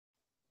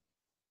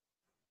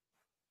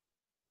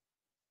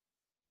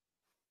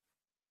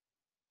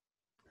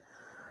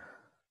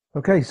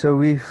Okay, so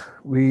we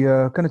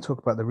are going to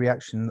talk about the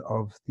reaction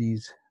of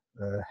these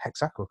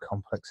hexaqua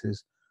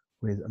complexes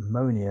with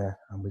ammonia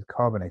and with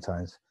carbonate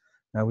ions.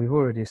 Now we've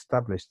already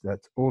established that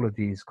all of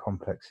these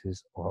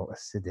complexes are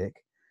acidic,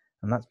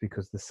 and that's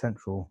because the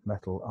central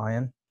metal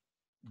ion,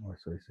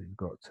 so you've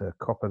got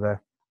copper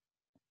there,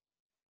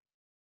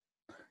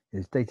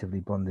 is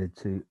datively bonded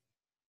to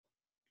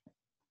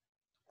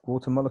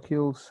water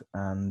molecules,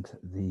 and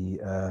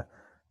the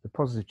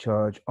positive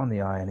charge on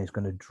the ion is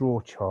going to draw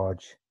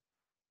charge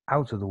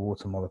out of the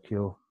water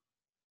molecule,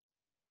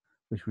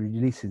 which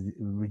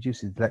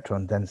reduces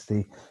electron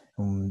density,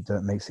 and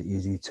makes it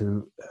easy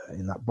to,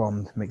 in that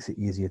bond, makes it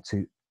easier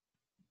to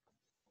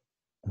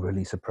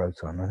release a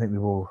proton. I think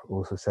we've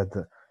also said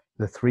that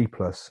the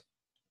 3+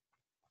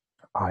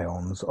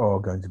 ions are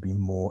going to be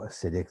more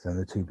acidic than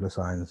the 2+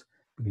 ions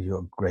because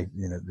you're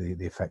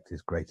the effect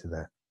is greater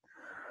there.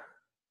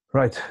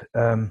 Right,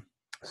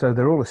 so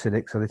they're all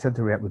acidic, so they tend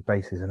to react with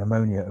bases, and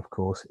ammonia, of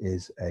course,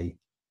 is a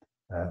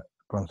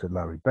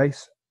Bronsted-Lowry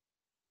base.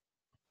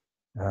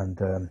 And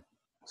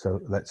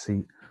so let's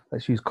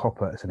use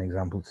copper as an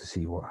example to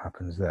see what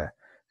happens there.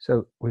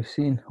 So we've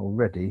seen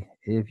already,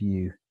 if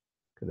you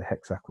get the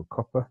hexaqua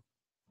copper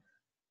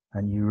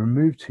and you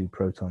remove 2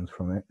 protons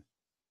from it,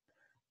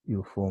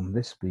 you'll form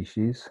this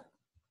species,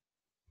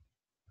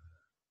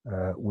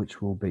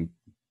 which will be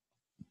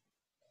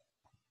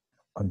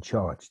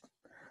uncharged.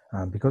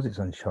 And because it's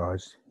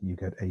uncharged, you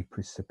get a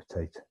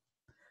precipitate.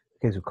 In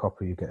the case of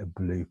copper, you get a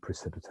blue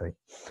precipitate.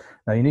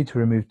 Now you need to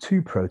remove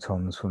 2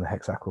 protons from the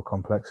hexaqua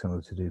complex in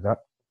order to do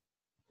that.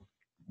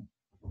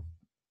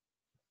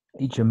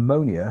 Each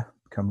ammonia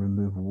can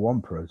remove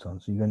 1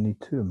 proton, so you're going to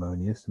need 2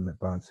 ammonias to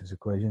balance this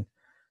equation,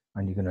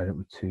 and you're going to end up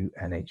with 2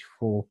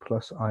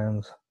 NH4+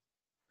 ions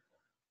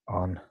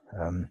on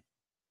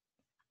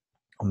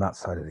that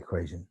side of the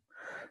equation.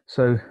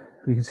 So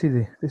we can see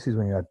this is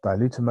when you add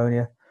dilute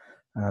ammonia,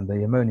 and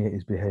the ammonia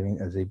is behaving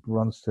as a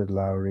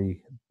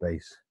Bronsted-Lowry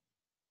base.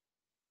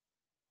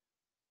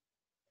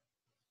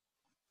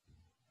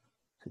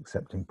 It's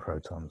accepting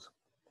protons.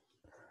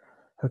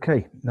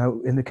 Okay, now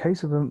in the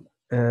case of in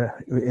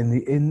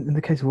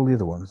the case of all the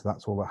other ones,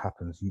 that's all that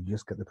happens. You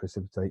just get the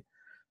precipitate,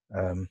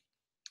 and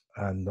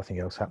nothing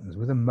else happens.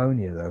 With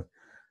ammonia, though,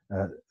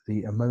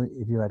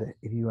 if you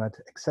add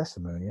excess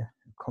ammonia,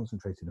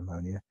 concentrated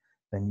ammonia,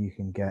 then you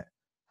can get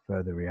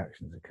further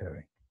reactions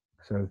occurring.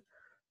 So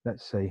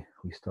let's say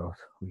we've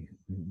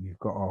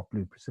got our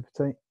blue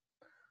precipitate,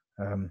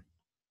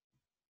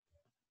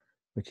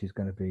 which is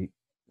going to be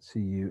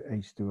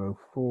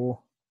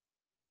CuH2O4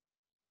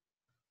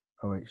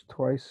 OH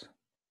twice.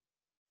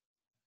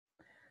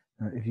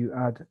 Now, if you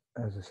add,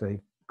 as I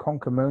say,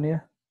 conc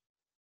ammonia,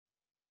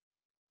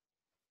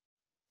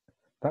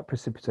 that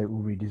precipitate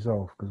will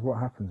redissolve, because what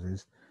happens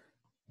is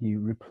you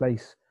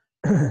replace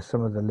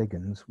some of the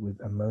ligands with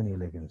ammonia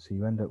ligands. So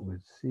you end up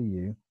with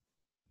Cu,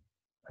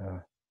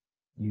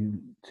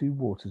 2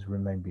 waters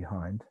remain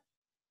behind,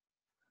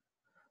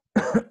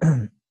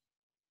 and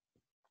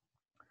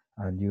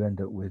you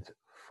end up with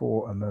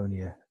 4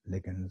 ammonia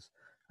ligands,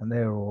 and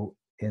they're all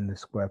in the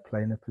square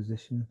planar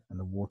position, and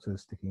the water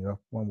is sticking up.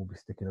 One will be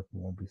sticking up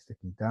and one will be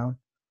sticking down.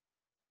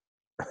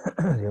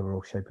 The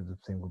overall shape of the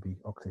thing will be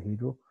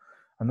octahedral,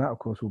 and that, of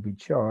course, will be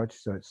charged,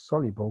 so it's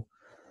soluble,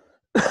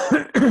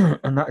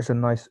 and that is a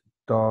nice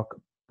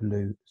dark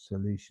blue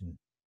solution.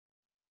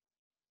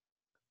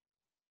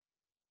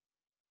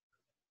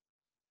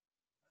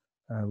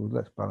 Well,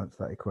 let's balance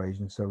that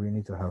equation. So we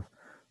need to have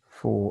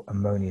 4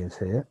 ammonias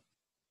here,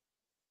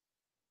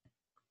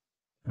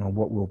 and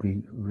what will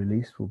be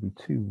released will be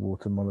 2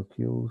 water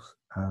molecules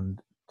and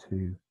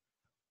 2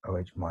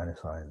 OH-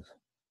 ions.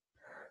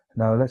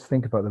 Now let's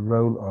think about the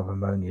role of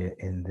ammonia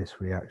in this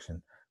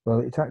reaction. Well,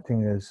 it's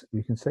acting as,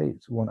 we can say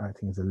it's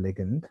acting as a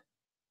ligand,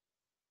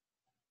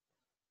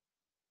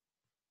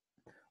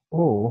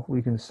 or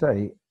we can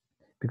say,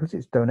 because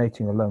it's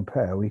donating a lone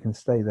pair, we can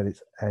say that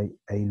it's a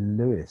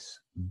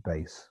Lewis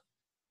base,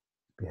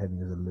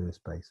 behaving as a Lewis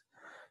base.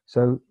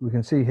 So we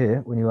can see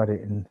here, when you add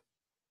it in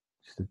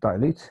just a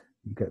dilute,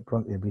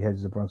 it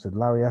behaves as a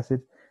Bronsted-Lowry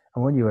acid,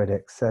 and when you add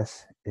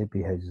excess, it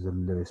behaves as a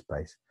Lewis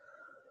base.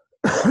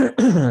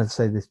 Let's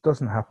say this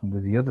doesn't happen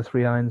with the other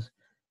 3 ions,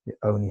 it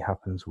only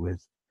happens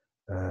with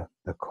the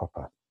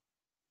copper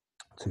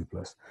 2+.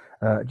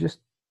 Just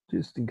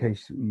in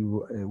case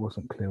it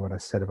wasn't clear what I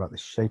said about the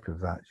shape of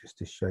that, just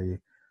to show you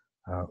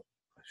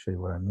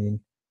what I mean,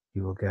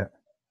 you will get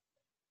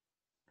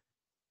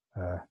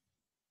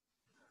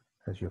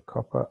as your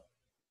copper,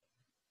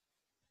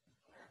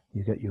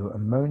 you get your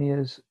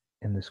ammonias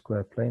in the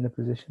square planar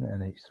position,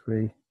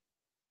 NH3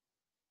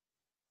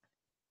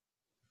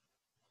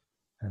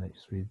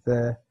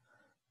 there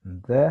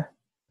and there,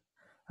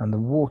 and the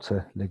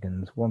water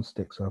ligands, one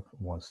sticks up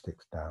and one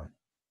sticks down.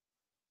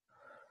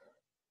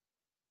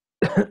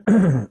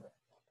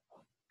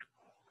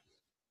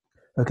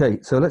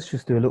 Okay, so let's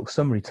just do a little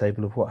summary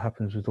table of what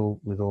happens with all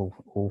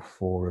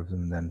 4 of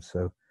them then.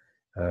 So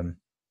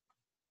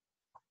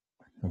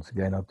once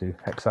again, I'll do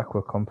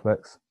hexaqua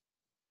complex.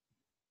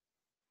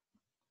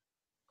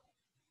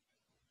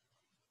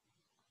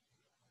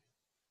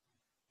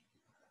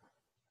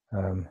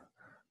 And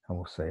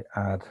we'll say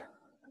add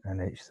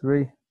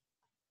NH3.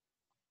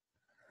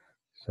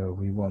 So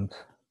we want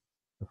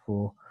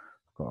before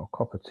we've got our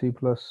copper 2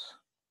 plus,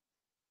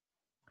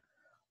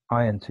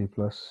 iron 2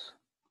 plus,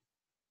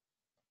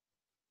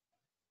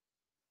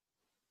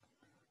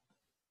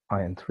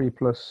 iron 3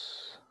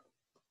 plus,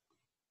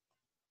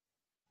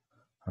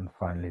 and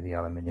finally the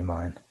aluminium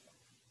ion.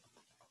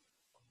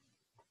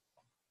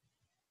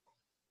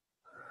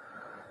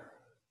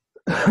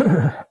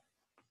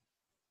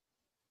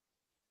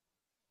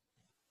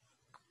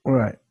 All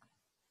right,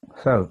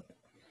 so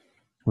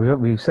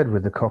we've said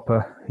with the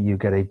copper you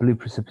get a blue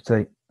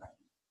precipitate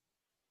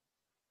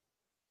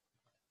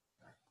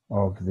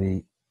of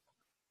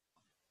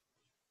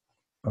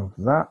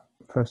that.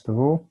 First of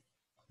all,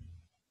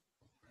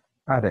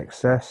 add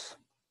excess,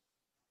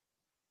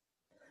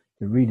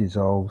 it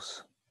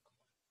redissolves,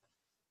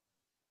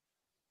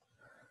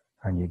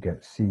 and you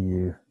get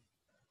Cu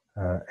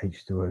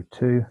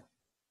H2O2,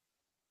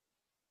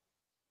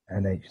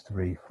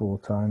 NH3 4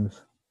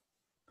 times.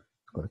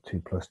 It's got a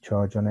 2 plus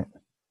charge on it.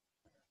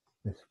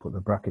 Let's put the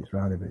brackets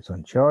around it, but it's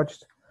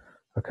uncharged.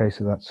 Okay,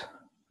 so that's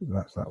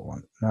that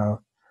one.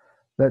 Now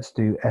let's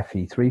do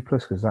Fe3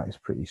 plus, because that is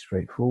pretty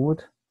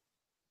straightforward.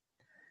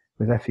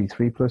 With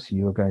Fe3 plus,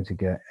 you are going to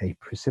get a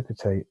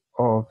precipitate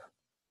of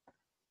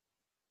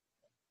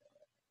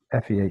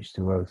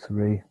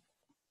FeH2O3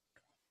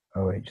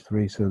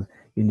 OH3. So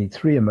you need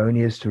 3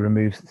 ammonias to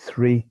remove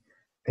 3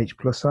 H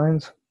plus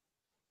ions.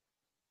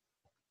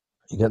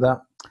 You get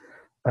that?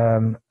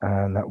 And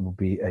that will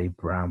be a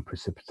brown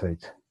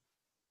precipitate.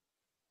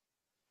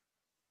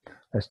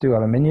 Let's do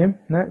aluminium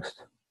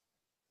next.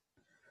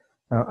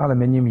 Now,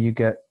 aluminium, you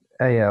get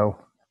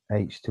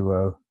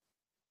AlH2O3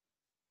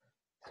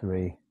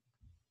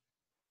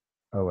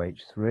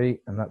 OH3,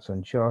 and that's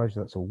uncharged.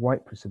 That's a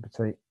white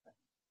precipitate.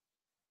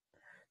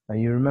 Now,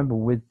 you remember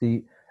with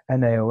the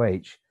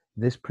NaOH,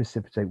 this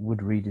precipitate would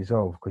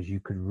redissolve because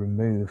you could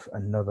remove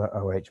another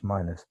OH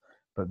minus,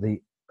 but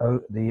the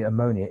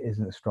ammonia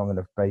isn't a strong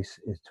enough base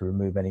is to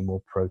remove any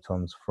more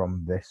protons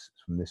from this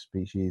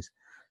species,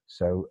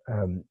 so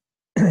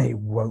it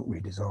won't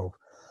redissolve.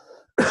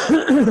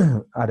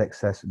 Add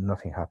excess,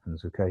 nothing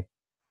happens. Okay,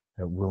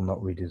 it will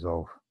not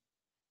redissolve,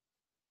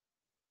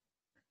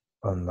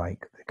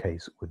 unlike the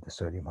case with the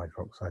sodium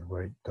hydroxide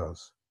where it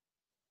does.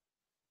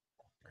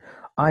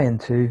 Iron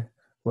 2,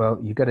 well,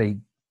 you get a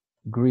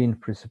green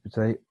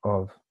precipitate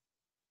of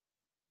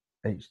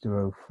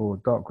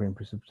H2O4, dark green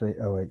precipitate,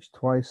 OH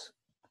twice.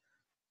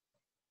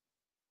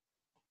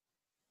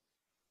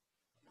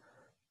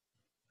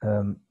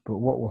 But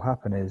what will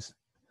happen is,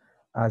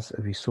 as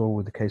we saw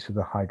with the case of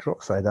the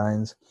hydroxide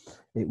ions,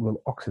 it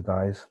will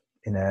oxidize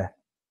in air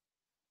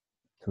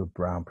to a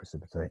brown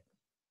precipitate.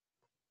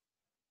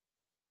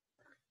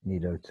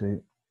 Need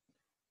O2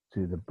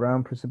 to the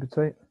brown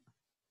precipitate.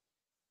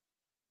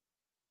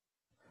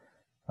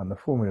 And the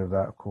formula of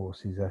that, of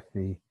course, is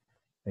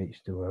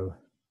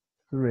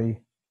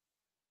FeH2O3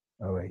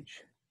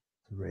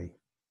 OH3.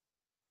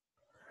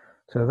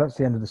 So that's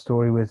the end of the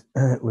story with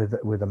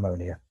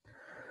ammonia.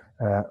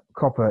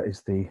 Copper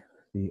is the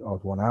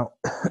odd one out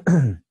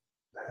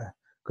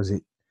because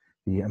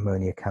the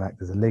ammonia can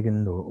act as a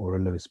ligand or a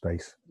Lewis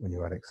base when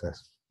you add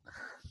excess.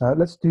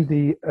 Let's do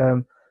the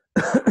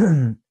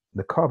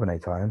the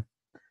carbonate ion,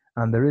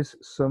 and there is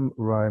some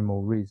rhyme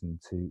or reason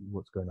to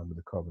what's going on with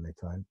the carbonate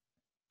ion.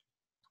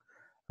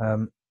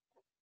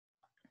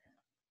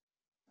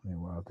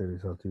 What I'll do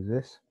is I'll do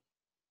this.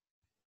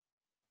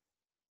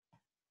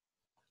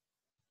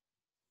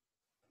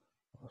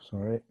 Oh,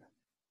 sorry,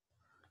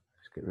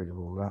 just get rid of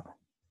all that.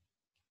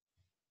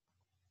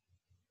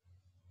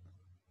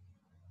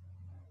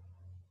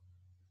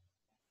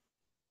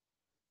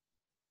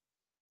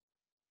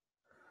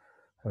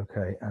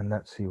 Okay, and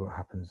let's see what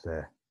happens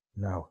there.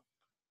 Now,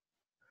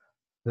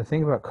 the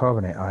thing about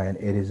carbonate ion,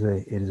 it is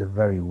a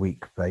very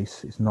weak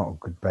base. It's not a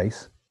good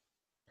base,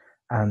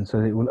 and so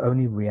it will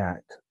only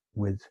react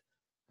with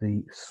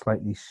the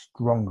slightly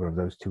stronger of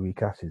those 2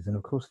 weak acids. And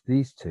of course,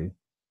 these two,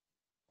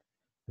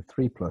 the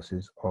 3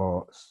 pluses,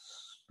 are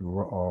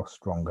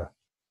stronger.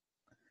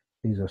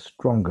 These are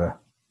stronger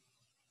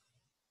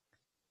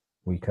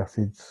weak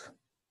acids,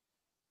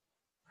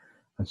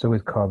 and so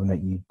with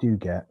carbonate, you do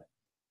get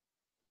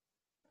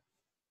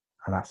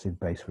an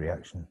acid-base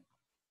reaction.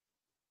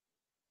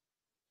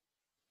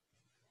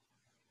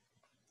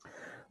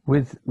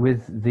 With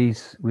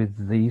these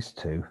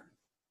two,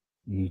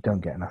 you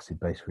don't get an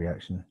acid-base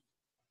reaction.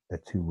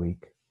 They're too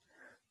weak.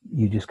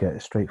 You just get a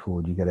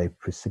straightforward. You get a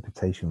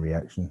precipitation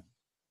reaction.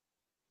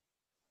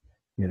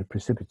 You get a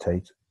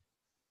precipitate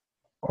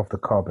of the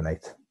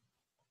carbonate.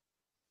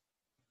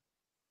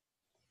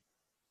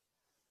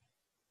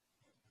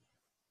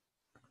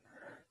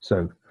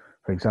 So,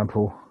 for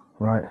example,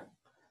 right,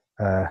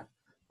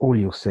 all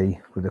you'll see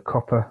with the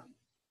copper,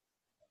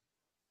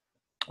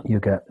 you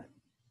get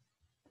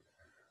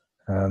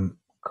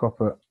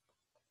copper,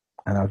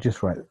 and I'll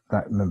just write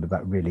that. Remember,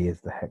 that really is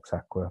the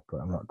hexaqua, but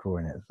I'm not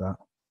drawing it as that.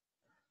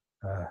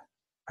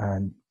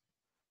 And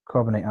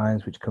carbonate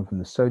ions, which come from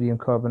the sodium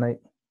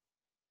carbonate,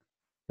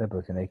 They're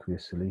both in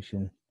aqueous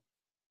solution.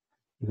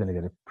 You're going to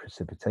get a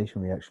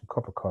precipitation reaction.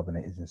 Copper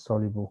carbonate is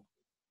insoluble.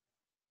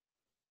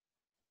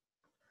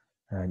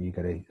 And you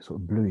get a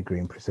sort of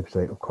bluey-green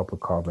precipitate of copper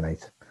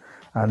carbonate.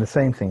 And the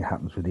same thing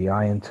happens with the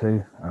iron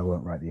too. I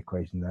won't write the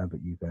equation there, but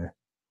you're going to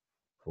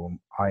form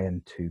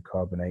iron 2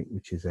 carbonate,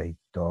 which is a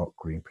dark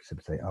green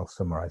precipitate. I'll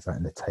summarize that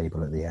in the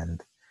table at the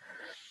end.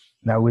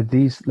 Now with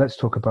these, let's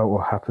talk about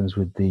what happens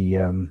with the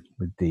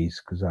with these,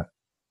 because that's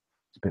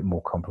a bit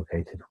more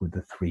complicated with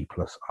the 3+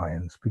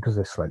 ions, because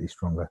they're slightly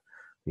stronger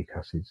weak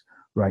acids.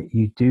 Right,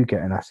 you do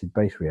get an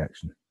acid-base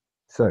reaction.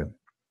 So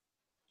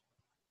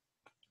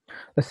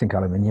let's think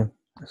aluminium.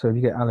 So if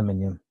you get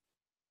aluminium,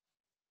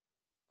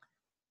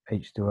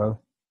 H2O,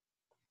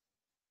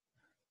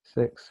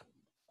 6,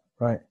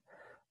 right,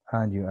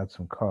 and you add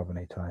some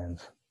carbonate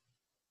ions.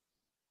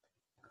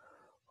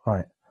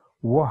 Right,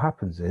 what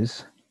happens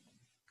is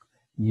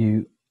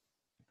you,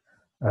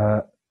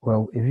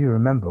 well, if you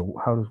remember,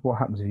 what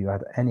happens if you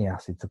add any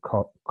acid to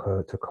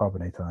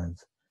carbonate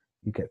ions?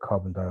 You get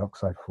carbon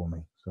dioxide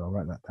forming. So I'll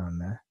write that down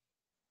there.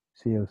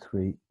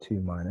 CO3,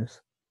 2-.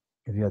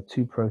 If you add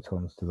 2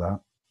 protons to that,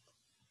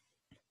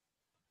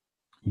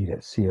 you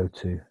get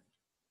CO2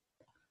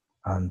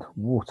 and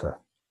water.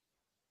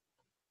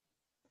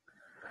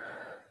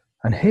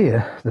 And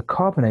here, the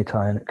carbonate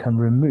ion can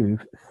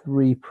remove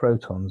 3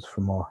 protons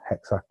from our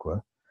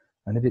hexaqua.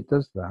 And if it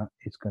does that,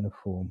 it's going to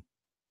form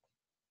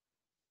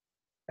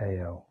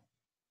Al,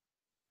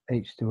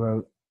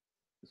 H2O,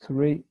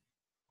 3,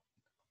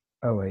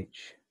 OH,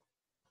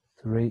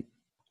 3,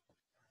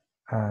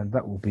 and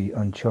that will be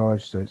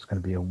uncharged, so it's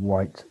going to be a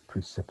white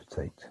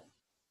precipitate.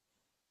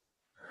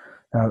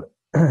 Now,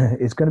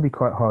 it's going to be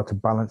quite hard to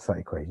balance that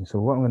equation. So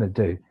what I'm going to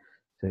do,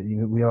 so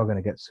we are going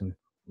to get some,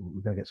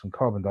 we're going to get some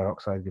carbon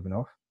dioxide given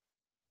off,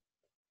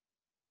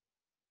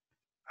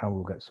 and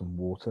we'll get some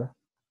water.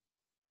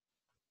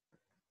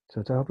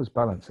 So to help us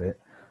balance it,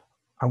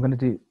 I'm going to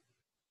do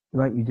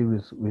like we do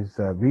with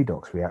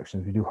redox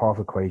reactions. We do half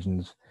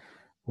equations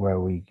where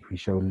we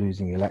show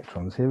losing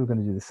electrons. Here we're going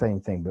to do the same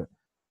thing, but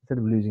instead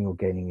of losing or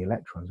gaining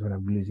electrons, we're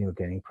going to be losing or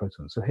gaining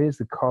protons. So here's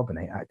the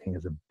carbonate acting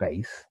as a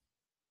base.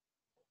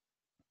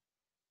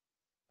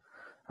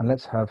 And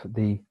let's have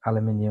the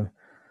aluminium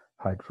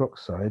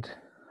hydroxide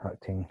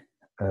acting,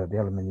 the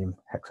aluminium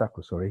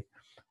hexaqua, sorry,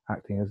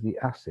 acting as the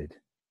acid.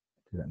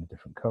 Do that in a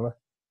different color.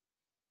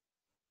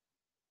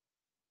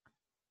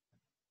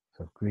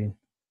 So green.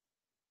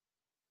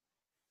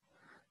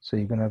 So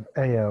you're going to have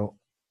Al,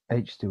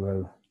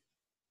 H2O,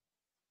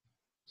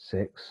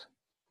 6,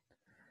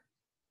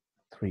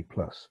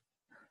 3+.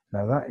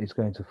 Now that is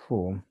going to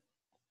form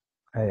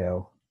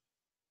Al,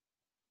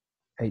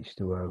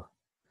 H2O,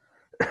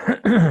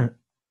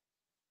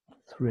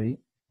 3,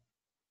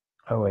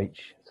 OH,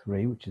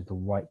 3, which is the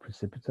white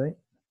precipitate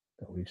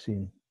that we've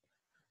seen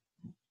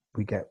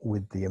we get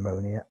with the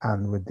ammonia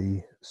and with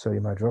the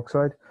sodium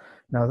hydroxide.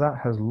 Now that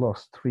has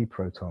lost 3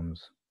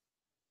 protons.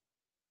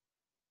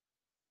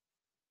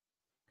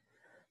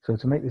 So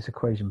to make this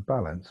equation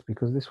balance,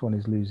 because this one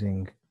is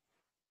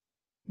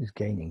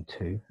gaining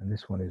 2 and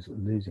this one is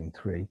losing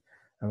 3,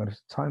 I'm going to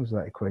times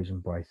that equation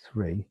by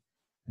 3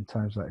 and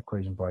times that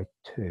equation by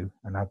 2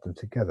 and add them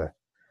together.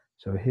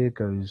 So here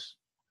goes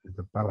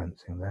the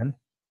balancing then.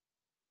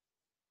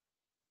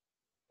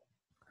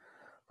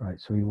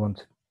 Right, so we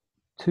want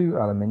 2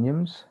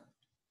 aluminiums,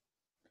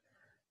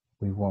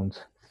 we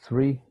want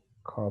 3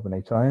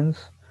 carbonate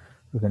ions,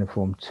 we're going to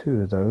form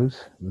 2 of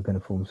those, we're going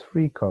to form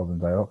 3 carbon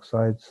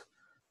dioxides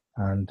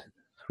and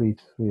 3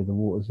 of the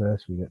waters there,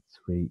 so we get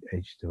 3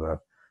 H2O.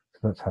 So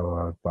that's how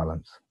I would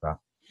balance that.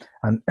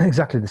 And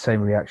exactly the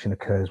same reaction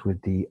occurs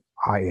with the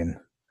iron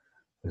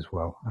as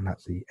well, and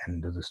that's the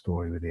end of the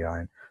story with the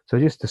iron. So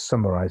just to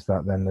summarize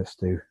that then, let's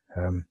do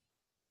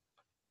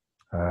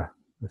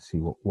let's see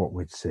what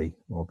we'd see,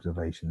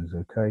 observations.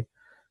 Okay,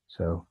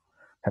 so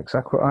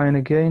hexaqua ion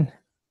again,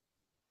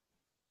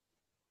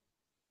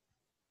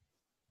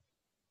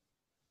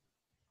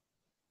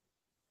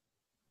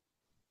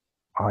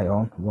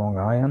 ion, wrong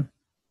ion,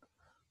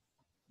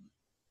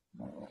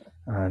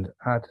 and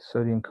add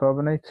sodium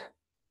carbonate.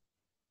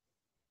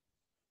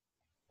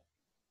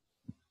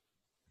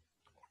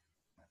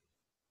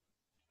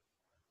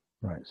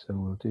 Right, so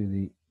we'll do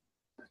the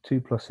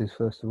 2 pluses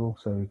first of all.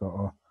 So we've got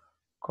our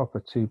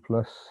copper 2+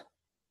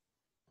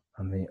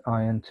 and the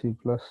iron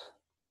 2+.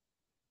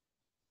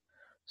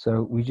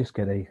 So we just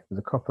get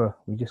the copper,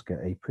 we just get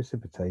a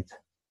precipitate,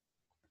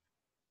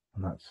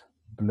 and that's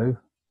blue,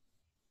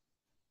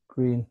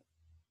 green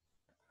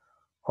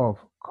of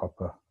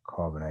copper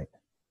carbonate.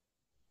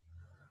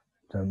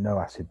 So no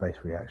acid-base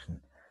reaction.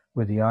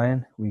 With the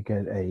iron, we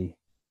get a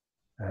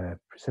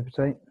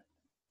precipitate,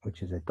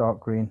 which is a dark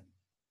green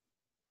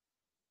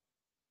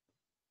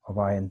of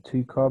iron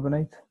 2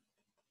 carbonate.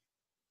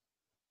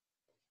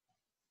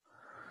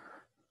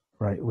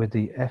 Right, with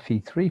the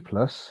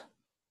Fe3+,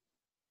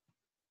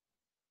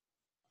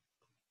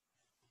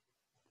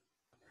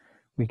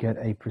 we get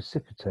a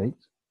precipitate,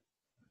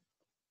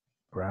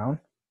 brown,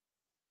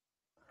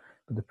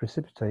 but the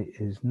precipitate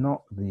is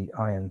not the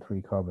iron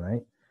 3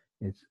 carbonate,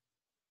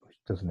 which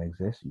doesn't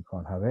exist, you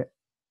can't have it.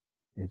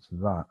 It's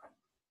that.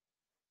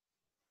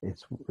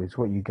 It's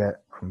what you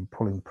get from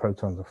pulling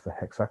protons off the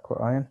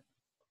hexaqua ion.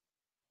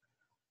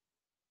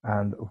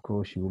 And of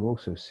course, you will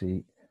also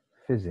see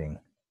fizzing,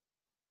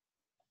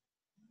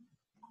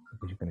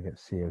 because you're going to get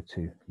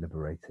CO2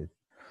 liberated.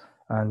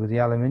 And with the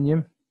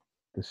aluminium,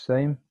 the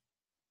same.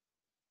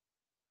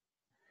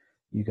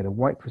 You get a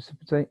white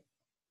precipitate,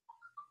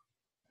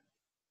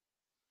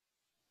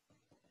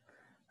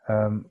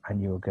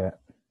 and you'll get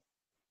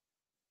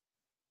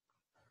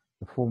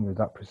the formula of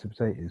that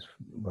precipitate is,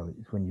 well,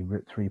 it's when you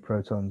rip 3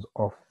 protons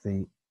off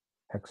the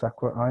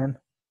hexaqua ion,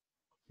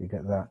 you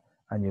get that,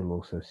 and you'll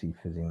also see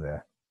fizzing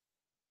there.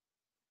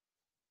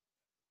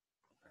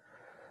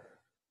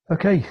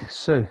 Okay,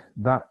 so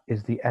that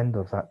is the end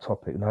of that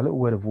topic. Now, a little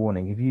word of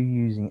warning: if you're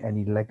using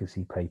any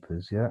legacy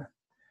papers,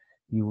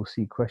 you will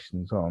see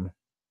questions on.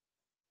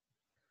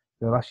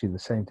 They'll ask you the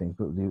same things,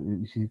 but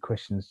you see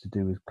questions to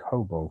do with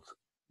cobalt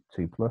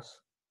 2+,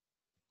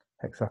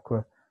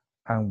 hexaqua,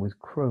 and with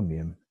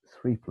chromium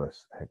 3+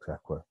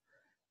 hexaqua,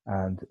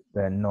 and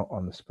they're not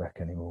on the spec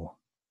anymore.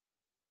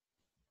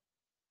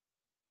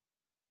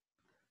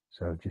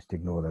 So just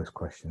ignore those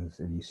questions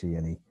if you see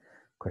any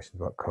questions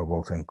about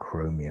cobalt and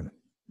chromium.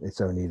 It's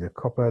only the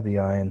copper, the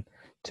iron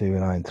 2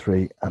 and iron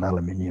 3, and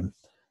aluminium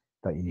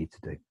that you need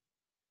to do.